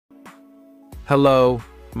Hello,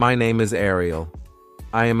 my name is Ariel.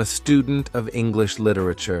 I am a student of English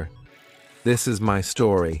literature. This is my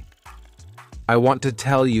story. I want to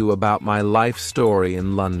tell you about my life story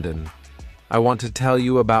in London. I want to tell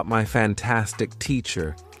you about my fantastic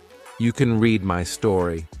teacher. You can read my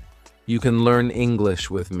story. You can learn English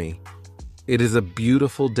with me. It is a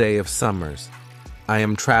beautiful day of summers. I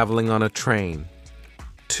am traveling on a train.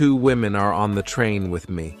 2 women are on the train with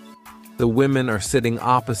me. The women are sitting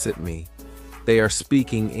opposite me. They are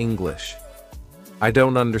speaking English. I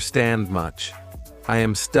don't understand much. I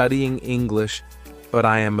am studying English, but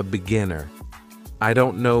I am a beginner. I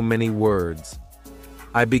don't know many words.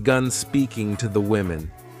 I begun speaking to the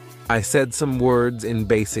women. I said some words in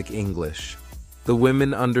basic English. The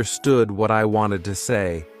women understood what I wanted to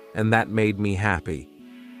say, and that made me happy.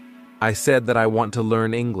 I said that I want to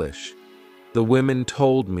learn English. The women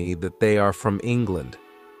told me that they are from England.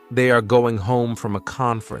 They are going home from a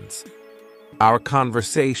conference. Our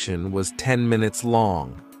conversation was 10 minutes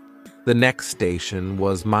long. The next station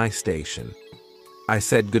was my station. I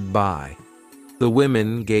said goodbye. The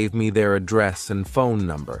women gave me their address and phone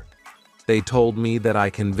number. They told me that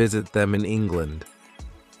I can visit them in England.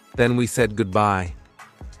 Then we said goodbye.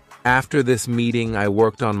 After this meeting, I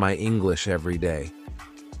worked on my English every day.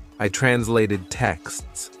 I translated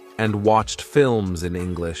texts and watched films in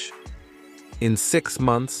English. In 6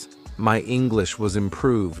 months, my English was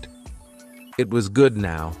improved. It was good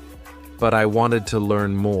now, but I wanted to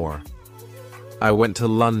learn more. I went to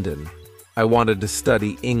London. I wanted to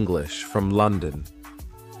study English from London.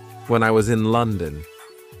 When I was in London,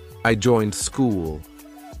 I joined school.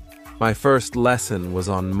 My first lesson was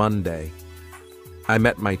on Monday. I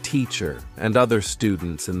met my teacher and other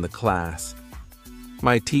students in the class.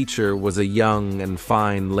 My teacher was a young and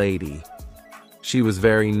fine lady. She was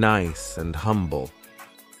very nice and humble.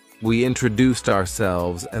 We introduced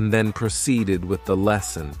ourselves and then proceeded with the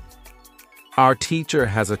lesson. Our teacher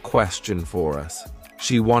has a question for us.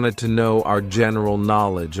 She wanted to know our general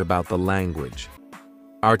knowledge about the language.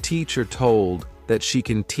 Our teacher told that she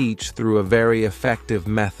can teach through a very effective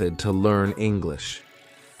method to learn English.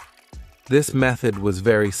 This method was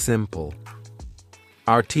very simple.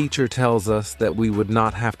 Our teacher tells us that we would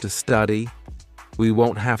not have to study, we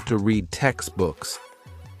won't have to read textbooks,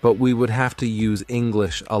 but we would have to use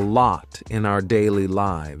English a lot in our daily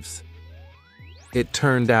lives. It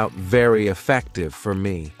turned out very effective for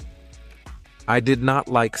me. I did not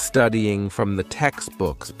like studying from the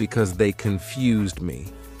textbooks because they confused me.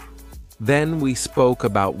 Then we spoke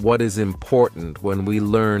about what is important when we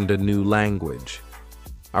learned a new language.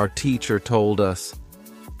 Our teacher told us,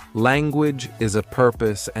 language is a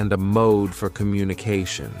purpose and a mode for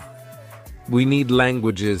communication. We need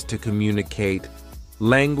languages to communicate.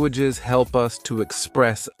 Languages help us to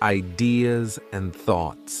express ideas and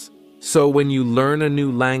thoughts. So when you learn a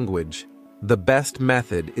new language, the best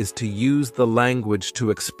method is to use the language to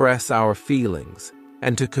express our feelings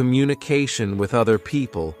and to communication with other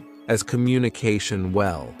people as communication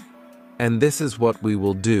well. And this is what we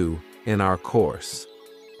will do in our course.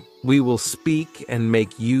 We will speak and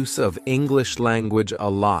make use of English language a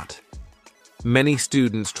lot. Many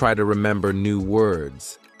students try to remember new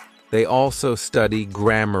words. They also study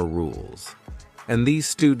grammar rules. And these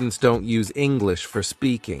students don't use English for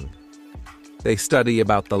speaking. They study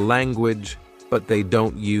about the language, but they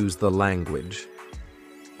don't use the language.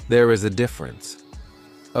 There is a difference.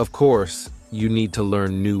 Of course, you need to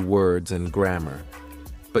learn new words and grammar,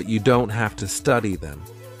 but you don't have to study them.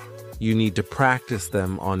 You need to practice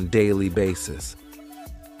them on a daily basis.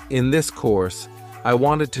 In this course, I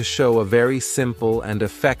wanted to show a very simple and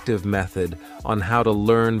effective method on how to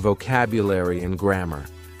learn vocabulary and grammar.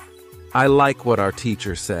 I like what our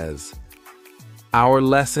teacher says. Our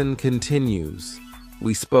lesson continues.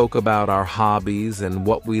 We spoke about our hobbies and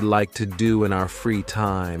what we like to do in our free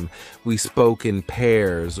time. We spoke in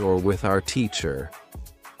pairs or with our teacher.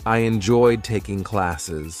 I enjoyed taking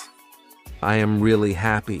classes. I am really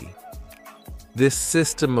happy. This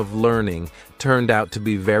system of learning turned out to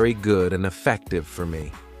be very good and effective for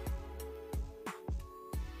me.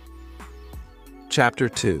 Chapter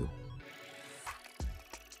 2.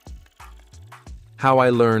 How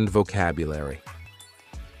I learned vocabulary.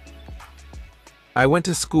 I went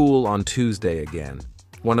to school on Tuesday again.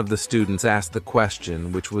 One of the students asked the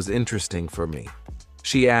question which was interesting for me.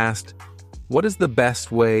 She asked, "What is the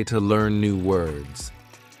best way to learn new words?"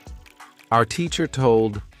 Our teacher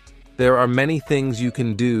told, "There are many things you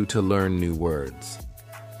can do to learn new words.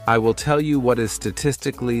 I will tell you what is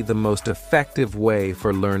statistically the most effective way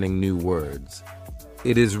for learning new words.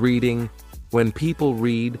 It is reading. When people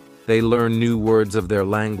read, they learn new words of their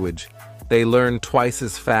language. They learn twice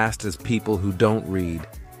as fast as people who don't read.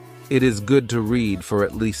 It is good to read for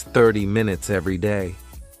at least 30 minutes every day.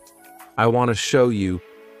 I want to show you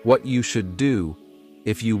what you should do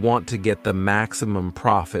if you want to get the maximum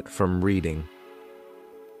profit from reading.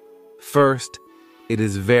 First, it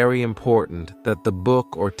is very important that the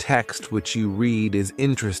book or text which you read is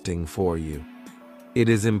interesting for you. It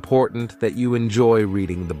is important that you enjoy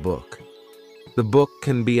reading the book. The book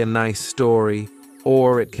can be a nice story,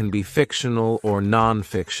 or it can be fictional or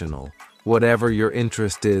non-fictional, whatever your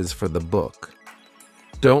interest is for the book.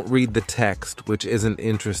 Don't read the text which isn't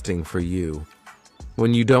interesting for you.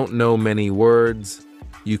 When you don't know many words,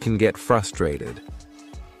 you can get frustrated.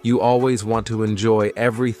 You always want to enjoy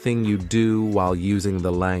everything you do while using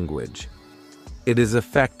the language. It is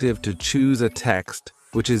effective to choose a text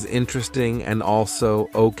which is interesting and also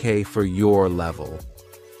okay for your level.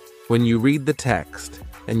 When you read the text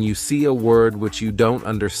and you see a word which you don't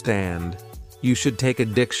understand, you should take a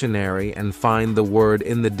dictionary and find the word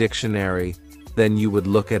in the dictionary, then you would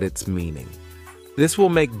look at its meaning. This will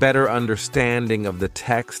make better understanding of the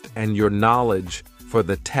text, and your knowledge for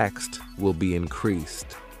the text will be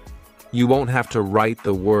increased. You won't have to write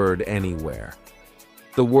the word anywhere.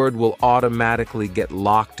 The word will automatically get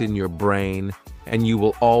locked in your brain, and you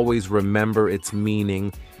will always remember its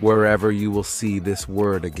meaning wherever you will see this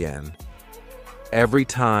word again. Every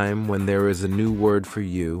time when there is a new word for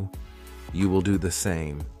you, you will do the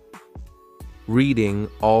same. Reading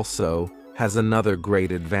also has another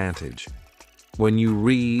great advantage. When you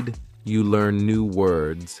read, you learn new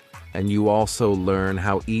words, and you also learn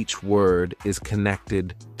how each word is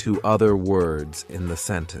connected to other words in the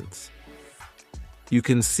sentence. You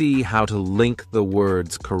can see how to link the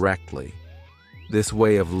words correctly. This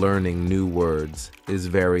way of learning new words is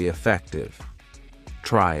very effective.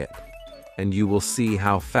 Try it, and you will see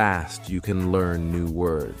how fast you can learn new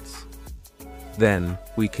words. Then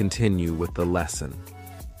we continue with the lesson.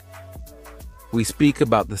 We speak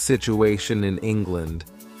about the situation in England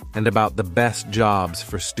and about the best jobs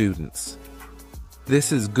for students.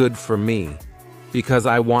 This is good for me because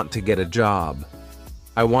I want to get a job.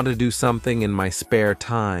 I want to do something in my spare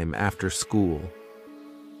time after school.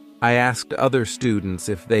 I asked other students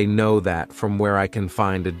if they know that from where I can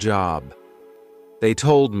find a job. They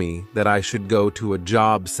told me that I should go to a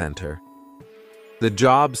job center. The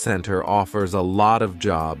job center offers a lot of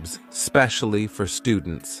jobs, especially for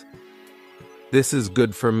students. This is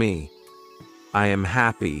good for me. I am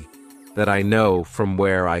happy that I know from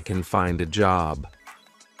where I can find a job.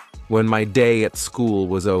 When my day at school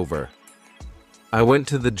was over, I went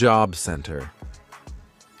to the job center.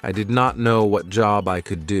 I did not know what job I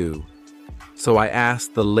could do, so I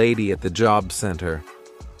asked the lady at the job center,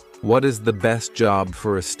 "What is the best job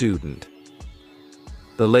for a student?"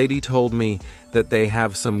 The lady told me that they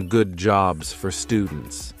have some good jobs for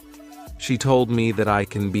students. She told me that I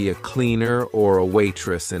can be a cleaner or a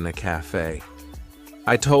waitress in a cafe.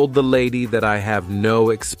 I told the lady that I have no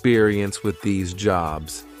experience with these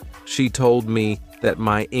jobs. She told me that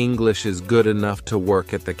my English is good enough to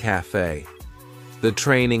work at the cafe. The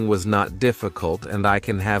training was not difficult, and I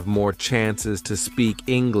can have more chances to speak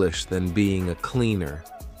English than being a cleaner.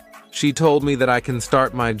 She told me that I can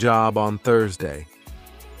start my job on Thursday.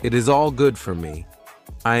 It is all good for me.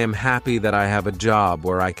 I am happy that I have a job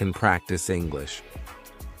where I can practice English.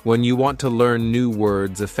 When you want to learn new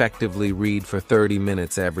words, effectively read for 30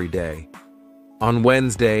 minutes every day. On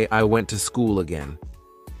Wednesday, I went to school again.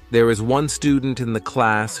 There is one student in the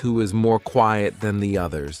class who is more quiet than the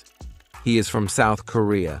others. He is from South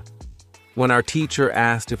Korea. When our teacher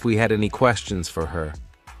asked if we had any questions for her,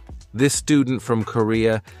 this student from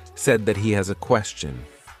Korea said that he has a question.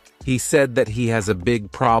 He said that he has a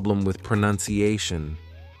big problem with pronunciation.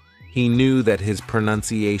 He knew that his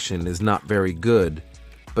pronunciation is not very good,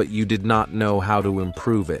 but you did not know how to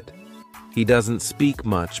improve it. He doesn't speak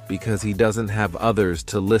much because he doesn't have others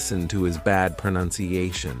to listen to his bad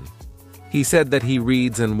pronunciation. He said that he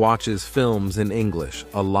reads and watches films in English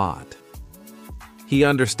a lot. He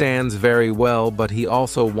understands very well, but he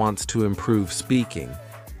also wants to improve speaking.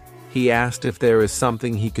 He asked if there is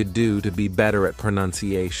something he could do to be better at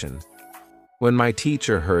pronunciation. When my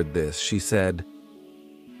teacher heard this, she said,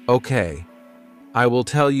 "Okay, I will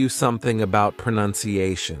tell you something about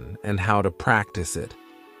pronunciation and how to practice it.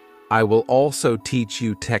 I will also teach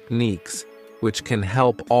you techniques which can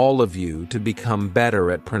help all of you to become better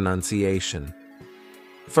at pronunciation.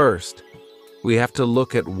 First, we have to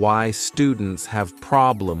look at why students have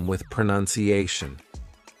problem with pronunciation.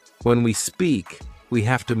 When we speak, we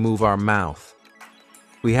have to move our mouth.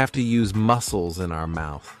 We have to use muscles in our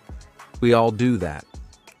mouth. We all do that.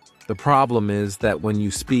 The problem is that when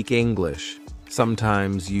you speak English,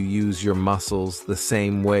 sometimes you use your muscles the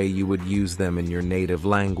same way you would use them in your native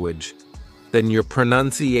language. Then your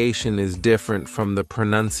pronunciation is different from the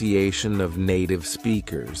pronunciation of native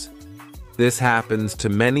speakers. This happens to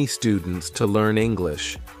many students to learn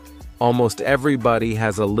English. Almost everybody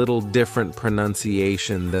has a little different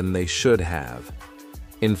pronunciation than they should have.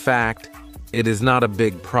 In fact, it is not a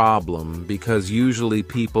big problem because usually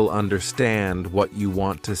people understand what you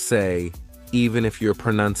want to say, even if your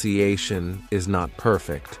pronunciation is not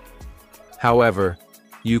perfect. However,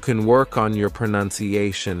 you can work on your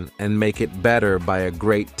pronunciation and make it better by a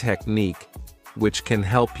great technique, which can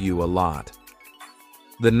help you a lot.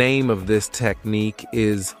 The name of this technique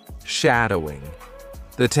is shadowing.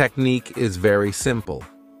 The technique is very simple.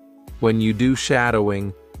 When you do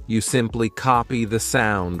shadowing, you simply copy the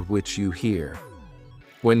sound which you hear.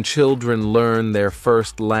 When children learn their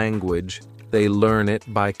first language, they learn it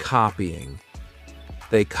by copying.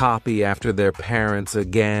 They copy after their parents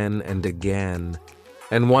again and again,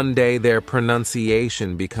 and one day their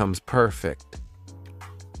pronunciation becomes perfect.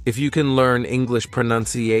 If you can learn English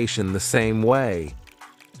pronunciation the same way,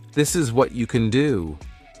 this is what you can do.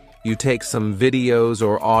 You take some videos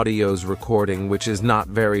or audios recording which is not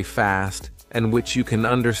very fast and which you can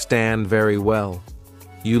understand very well.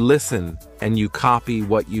 You listen and you copy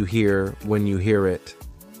what you hear when you hear it.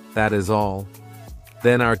 That is all.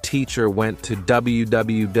 Then our teacher went to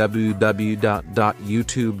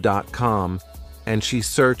www.youtube.com and she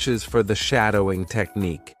searches for the shadowing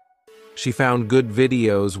technique. She found good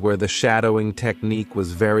videos where the shadowing technique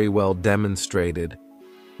was very well demonstrated.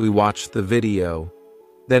 We watched the video.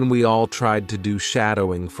 Then we all tried to do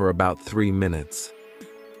shadowing for about 3 minutes.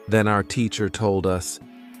 Then our teacher told us,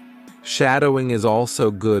 shadowing is also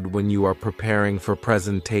good when you are preparing for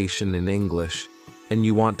presentation in English and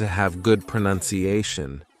you want to have good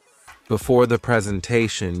pronunciation. Before the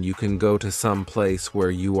presentation, you can go to some place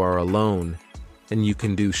where you are alone and you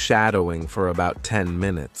can do shadowing for about 10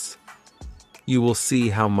 minutes. You will see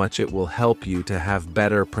how much it will help you to have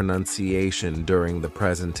better pronunciation during the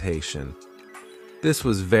presentation. This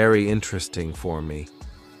was very interesting for me.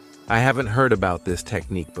 I haven't heard about this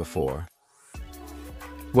technique before.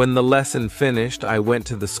 When the lesson finished, I went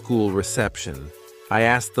to the school reception. I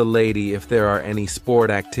asked the lady if there are any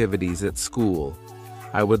sport activities at school.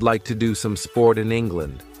 I would like to do some sport in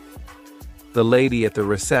England. The lady at the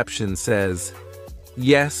reception says,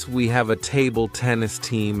 yes, we have a table tennis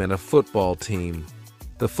team and a football team.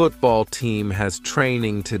 The football team has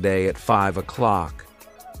training today at 5 o'clock.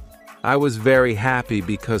 I was very happy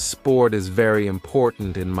because sport is very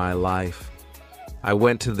important in my life. I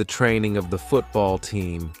went to the training of the football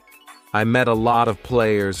team. I met a lot of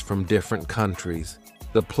players from different countries.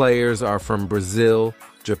 The players are from Brazil,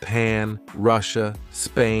 Japan, Russia,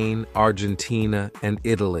 Spain, Argentina, and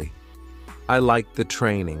Italy. I liked the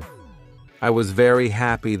training. I was very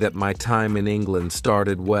happy that my time in England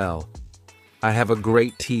started well. I have a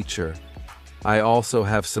great teacher. I also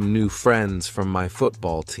have some new friends from my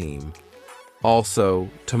football team. Also,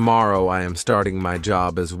 tomorrow I am starting my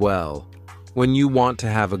job as well. When you want to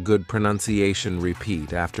have a good pronunciation,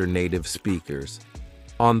 repeat after native speakers.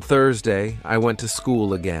 On Thursday, I went to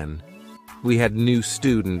school again. We had a new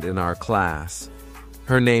student in our class.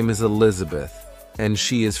 Her name is Elizabeth, and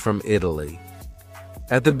she is from Italy.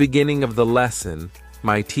 At the beginning of the lesson,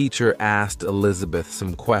 my teacher asked Elizabeth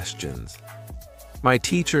some questions. My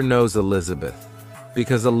teacher knows Elizabeth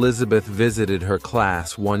because Elizabeth visited her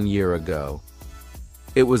class 1 year ago.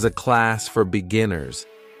 It was a class for beginners,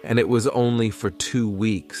 and it was only for 2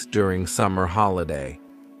 weeks during summer holiday.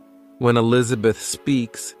 When Elizabeth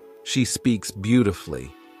speaks, she speaks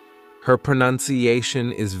beautifully. Her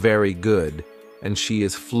pronunciation is very good, and she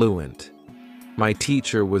is fluent. My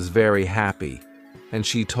teacher was very happy, and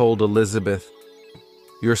she told Elizabeth,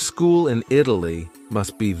 your school in Italy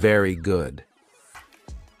must be very good.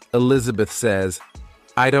 Elizabeth says,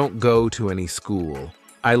 I don't go to any school.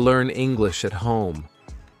 I learn English at home.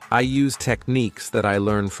 I use techniques that I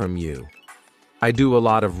learn from you. I do a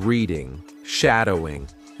lot of reading, shadowing,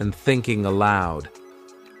 and thinking aloud.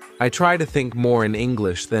 I try to think more in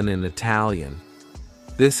English than in Italian.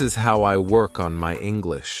 This is how I work on my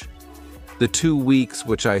English. The 2 weeks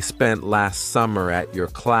which I spent last summer at your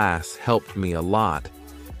class helped me a lot.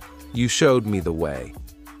 You showed me the way.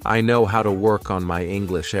 I know how to work on my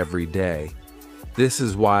English every day. This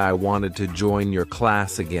is why I wanted to join your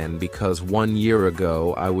class again, because 1 year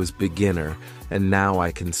ago I was beginner and now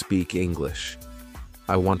I can speak English.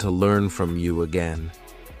 I want to learn from you again.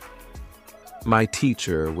 My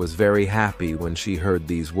teacher was very happy when she heard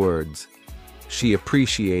these words. She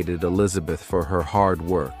appreciated Elizabeth for her hard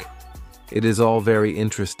work, It is all very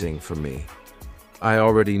interesting for me. I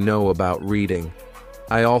already know about reading.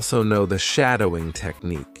 I also know the shadowing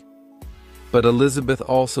technique. But Elizabeth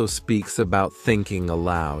also speaks about thinking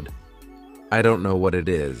aloud. I don't know what it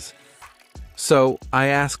is. So I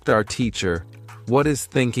asked our teacher, "What is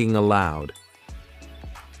thinking aloud?"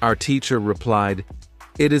 Our teacher replied,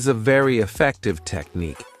 "It is a very effective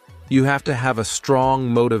technique. You have to have a strong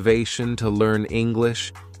motivation to learn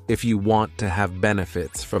English if you want to have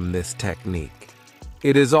benefits from this technique.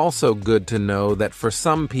 It is also good to know that for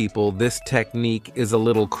some people this technique is a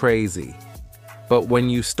little crazy. But when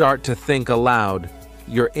you start to think aloud,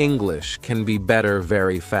 your English can be better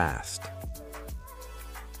very fast."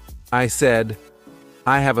 I said,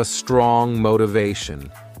 "I have a strong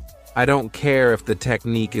motivation. I don't care if the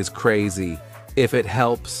technique is crazy. If it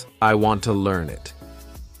helps, I want to learn it.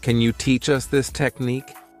 Can you teach us this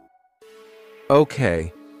technique?"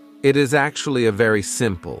 Okay, it is actually a very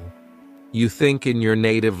simple. You think in your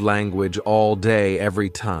native language all day, every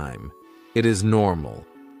time. It is normal.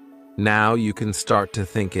 Now you can start to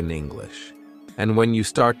think in English. And when you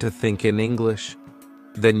start to think in English,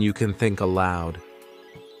 then you can think aloud.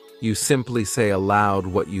 You simply say aloud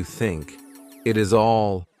what you think. It is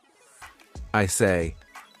all. I say,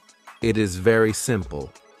 it is very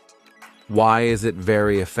simple. Why is it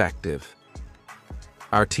very effective?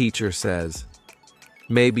 Our teacher says,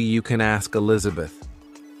 maybe you can ask Elizabeth.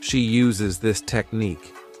 She uses this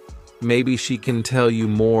technique. Maybe she can tell you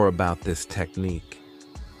more about this technique.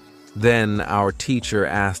 Then our teacher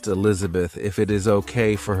asked Elizabeth if it is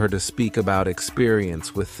okay for her to speak about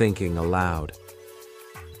experience with thinking aloud.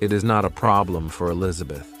 It is not a problem for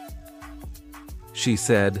Elizabeth. She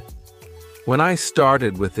said, "When I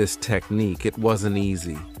started with this technique, it wasn't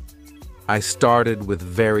easy. I started with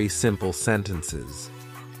very simple sentences.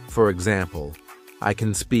 For example, I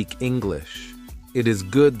can speak English. It is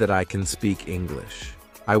good that I can speak English.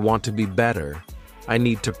 I want to be better. I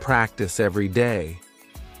need to practice every day.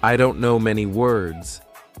 I don't know many words,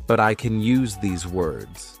 but I can use these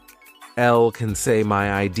words. Elle can say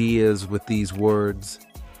my ideas with these words.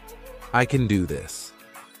 I can do this.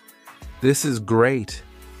 This is great."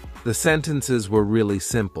 The sentences were really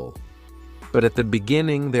simple, but at the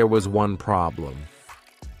beginning there was one problem.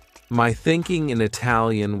 My thinking in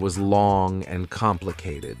Italian was long and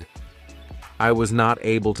complicated. I was not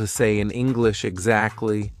able to say in English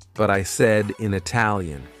exactly, but I said in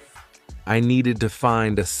Italian. I needed to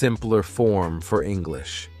find a simpler form for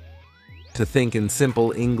English. To think in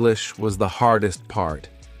simple English was the hardest part,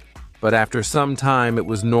 but after some time it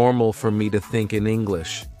was normal for me to think in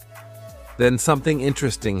English. Then something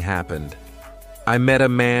interesting happened. I met a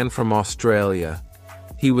man from Australia.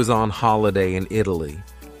 He was on holiday in Italy.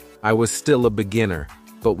 I was still a beginner,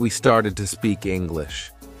 but we started to speak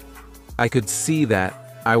English. I could see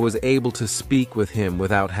that I was able to speak with him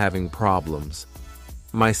without having problems.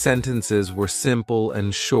 My sentences were simple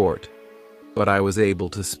and short, but I was able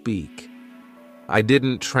to speak. I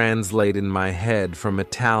didn't translate in my head from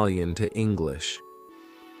Italian to English.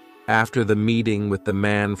 After the meeting with the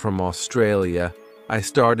man from Australia, I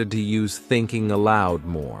started to use thinking aloud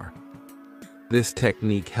more. This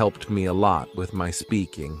technique helped me a lot with my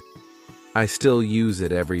speaking. I still use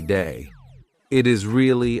it every day. It is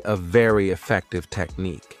really a very effective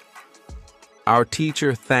technique. Our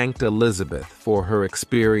teacher thanked Elizabeth for her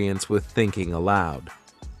experience with thinking aloud.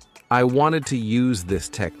 I wanted to use this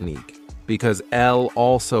technique because Elle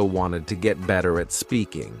also wanted to get better at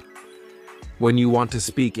speaking. When you want to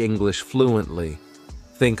speak English fluently,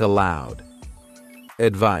 think aloud.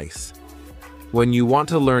 Advice: when you want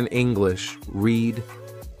to learn English, read,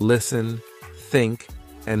 listen, think,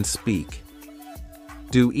 and speak.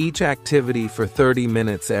 Do each activity for 30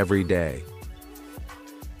 minutes every day.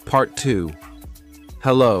 Part 2.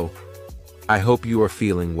 Hello. I hope you are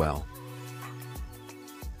feeling well.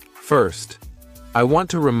 First, I want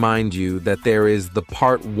to remind you that there is the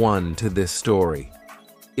part 1 to this story.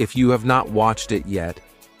 If you have not watched it yet,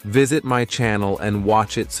 visit my channel and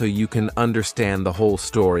watch it so you can understand the whole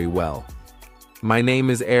story well. My name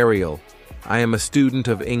is Ariel. I am a student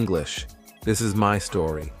of English. This is my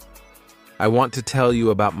story. I want to tell you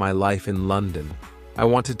about my life in London. I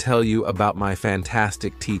want to tell you about my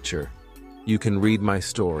fantastic teacher. You can read my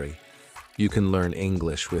story. You can learn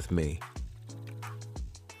English with me.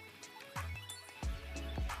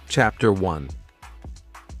 Chapter 1.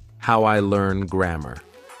 How I Learn Grammar.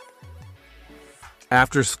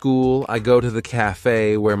 After school, I go to the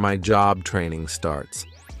cafe where my job training starts.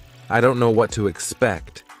 I don't know what to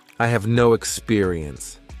expect. I have no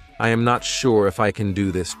experience. I am not sure if I can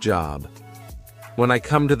do this job. When I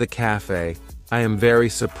come to the cafe, I am very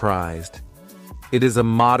surprised. It is a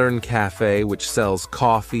modern cafe which sells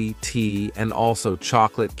coffee, tea, and also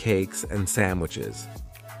chocolate cakes and sandwiches.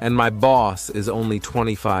 And my boss is only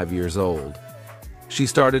 25 years old. She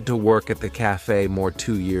started to work at the cafe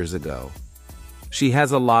 2 years ago. She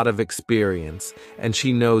has a lot of experience, and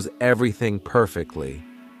she knows everything perfectly.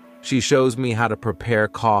 She shows me how to prepare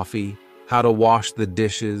coffee, how to wash the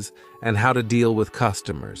dishes, and how to deal with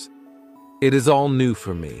customers. It is all new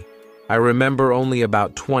for me. I remember only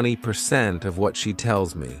about 20% of what she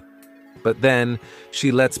tells me. But then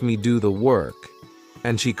she lets me do the work,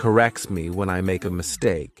 and she corrects me when I make a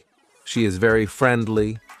mistake. She is very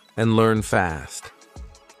friendly and learns fast.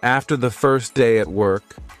 After the first day at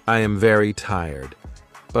work, I am very tired,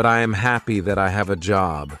 but I am happy that I have a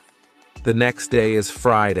job. The next day is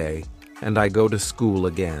Friday, and I go to school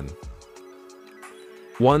again.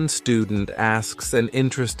 One student asks an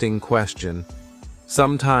interesting question.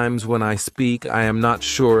 Sometimes when I speak, I am not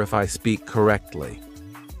sure if I speak correctly.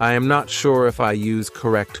 I am not sure if I use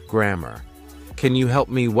correct grammar. Can you help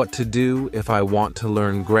me what to do if I want to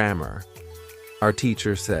learn grammar? Our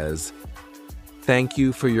teacher says, "Thank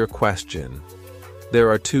you for your question." There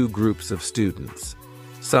are two groups of students.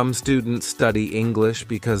 Some students study English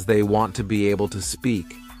because they want to be able to speak.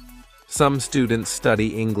 Some students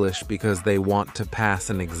study English because they want to pass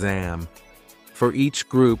an exam. For each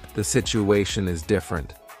group, the situation is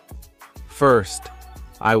different. First,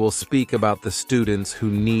 I will speak about the students who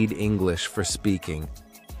need English for speaking.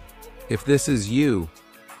 If this is you,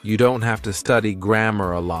 you don't have to study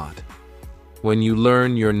grammar a lot. When you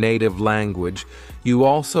learn your native language, you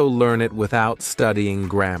also learn it without studying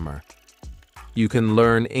grammar. You can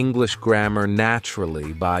learn English grammar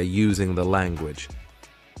naturally by using the language.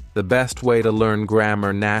 The best way to learn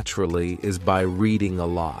grammar naturally is by reading a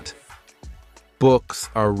lot. Books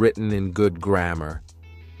are written in good grammar.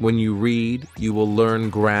 When you read, you will learn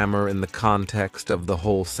grammar in the context of the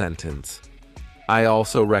whole sentence. I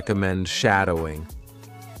also recommend shadowing.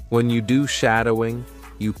 When you do shadowing,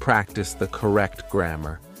 you practice the correct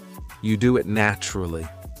grammar. You do it naturally.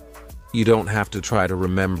 You don't have to try to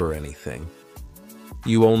remember anything.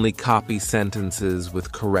 You only copy sentences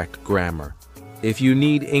with correct grammar. If you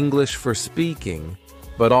need English for speaking,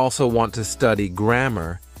 but also want to study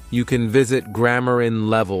grammar, you can visit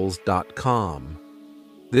grammarinlevels.com.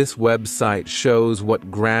 This website shows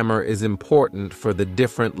what grammar is important for the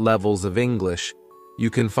different levels of English. You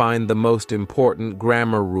can find the most important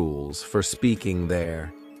grammar rules for speaking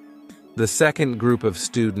there. The second group of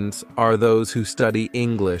students are those who study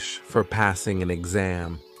English for passing an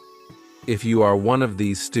exam. If you are one of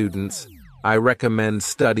these students, I recommend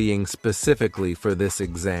studying specifically for this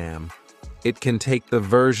exam. It can take the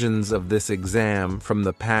versions of this exam from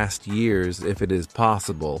the past years if it is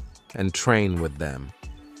possible, and train with them.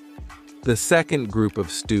 The second group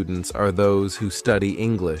of students are those who study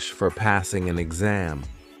English for passing an exam.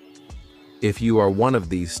 If you are one of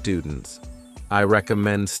these students, I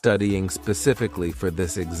recommend studying specifically for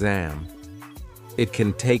this exam. It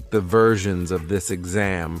can take the versions of this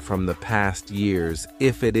exam from the past years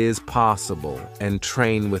if it is possible, and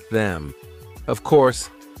train with them. Of course,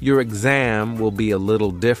 your exam will be a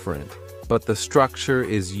little different, but the structure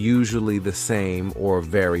is usually the same or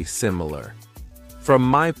very similar.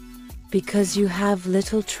 Because you have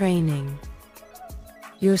little training,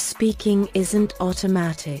 your speaking isn't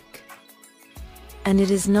automatic. And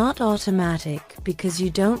it is not automatic because you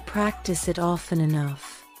don't practice it often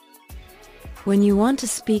enough. When you want to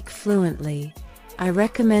speak fluently, I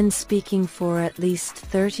recommend speaking for at least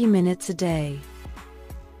 30 minutes a day.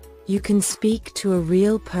 You can speak to a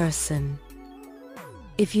real person.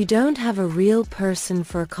 If you don't have a real person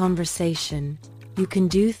for a conversation, you can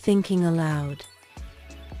do thinking aloud.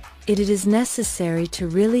 It is necessary to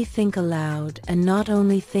really think aloud and not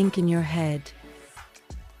only think in your head.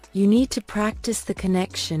 You need to practice the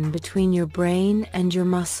connection between your brain and your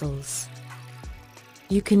muscles.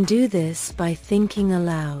 You can do this by thinking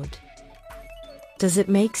aloud. Does it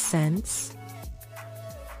make sense?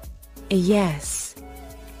 Yes,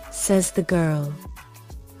 says the girl.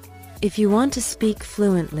 If you want to speak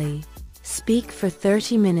fluently, speak for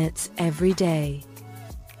 30 minutes every day.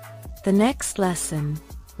 The next lesson,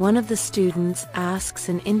 one of the students asks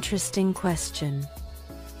an interesting question.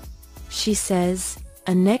 She says,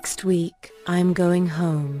 "And next week, I'm going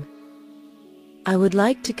home. I would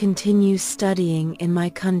like to continue studying in my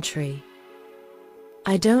country.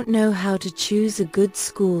 I don't know how to choose a good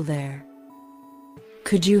school there.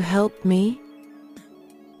 Could you help me?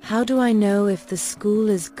 How do I know if the school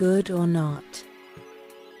is good or not?"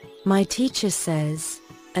 My teacher says,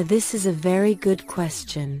 "This is a very good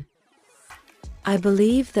question. I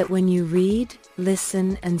believe that when you read,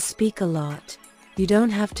 listen, and speak a lot, you don't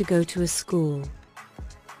have to go to a school.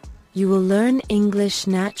 You will learn English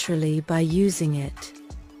naturally by using it.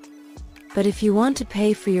 But if you want to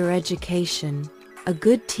pay for your education, a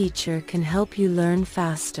good teacher can help you learn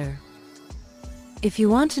faster. If you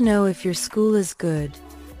want to know if your school is good,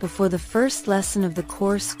 before the first lesson of the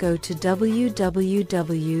course, go to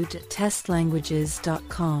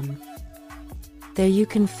www.testlanguages.com. There you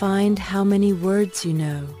can find how many words you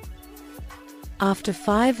know. After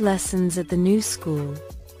 5 lessons at the new school,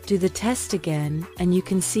 do the test again and you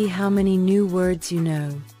can see how many new words you know.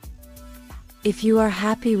 If you are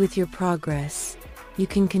happy with your progress, you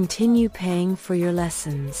can continue paying for your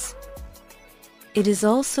lessons. It is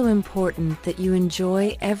also important that you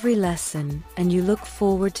enjoy every lesson and you look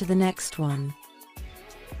forward to the next one.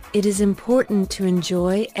 It is important to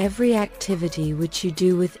enjoy every activity which you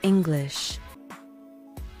do with English.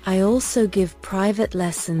 I also give private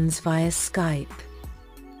lessons via Skype.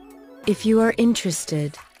 If you are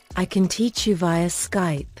interested, I can teach you via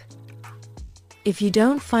Skype. If you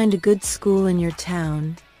don't find a good school in your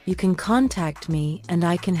town, you can contact me and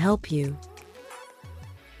I can help you.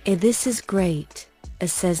 This is great,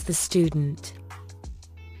 says the student.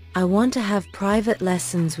 I want to have private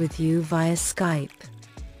lessons with you via Skype.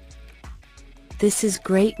 This is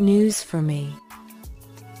great news for me.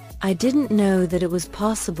 I didn't know that it was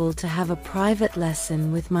possible to have a private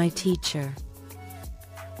lesson with my teacher.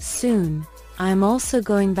 Soon, I am also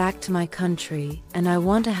going back to my country and I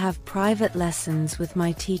want to have private lessons with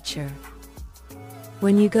my teacher.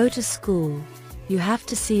 When you go to school, you have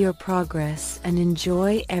to see your progress and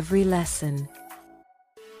enjoy every lesson.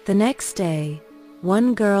 The next day,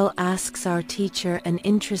 one girl asks our teacher an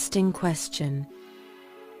interesting question.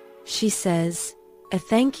 She says,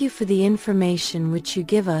 "Thank you for the information which you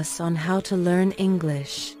give us on how to learn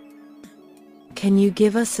English. Can you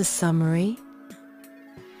give us a summary?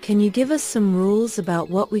 Can you give us some rules about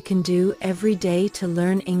what we can do every day to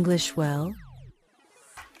learn English well?"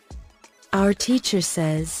 Our teacher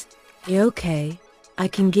says, "Okay, I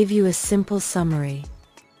can give you a simple summary.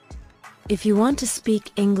 If you want to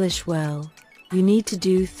speak English well, you need to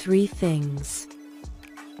do 3 things.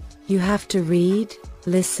 You have to read,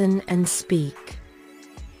 listen, and speak.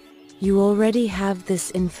 You already have this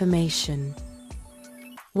information.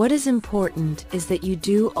 What is important is that you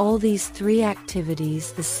do all these 3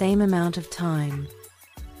 activities the same amount of time.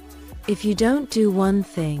 If you don't do one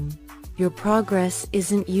thing, your progress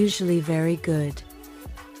isn't usually very good.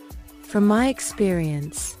 From my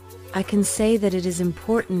experience, I can say that it is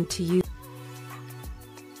important to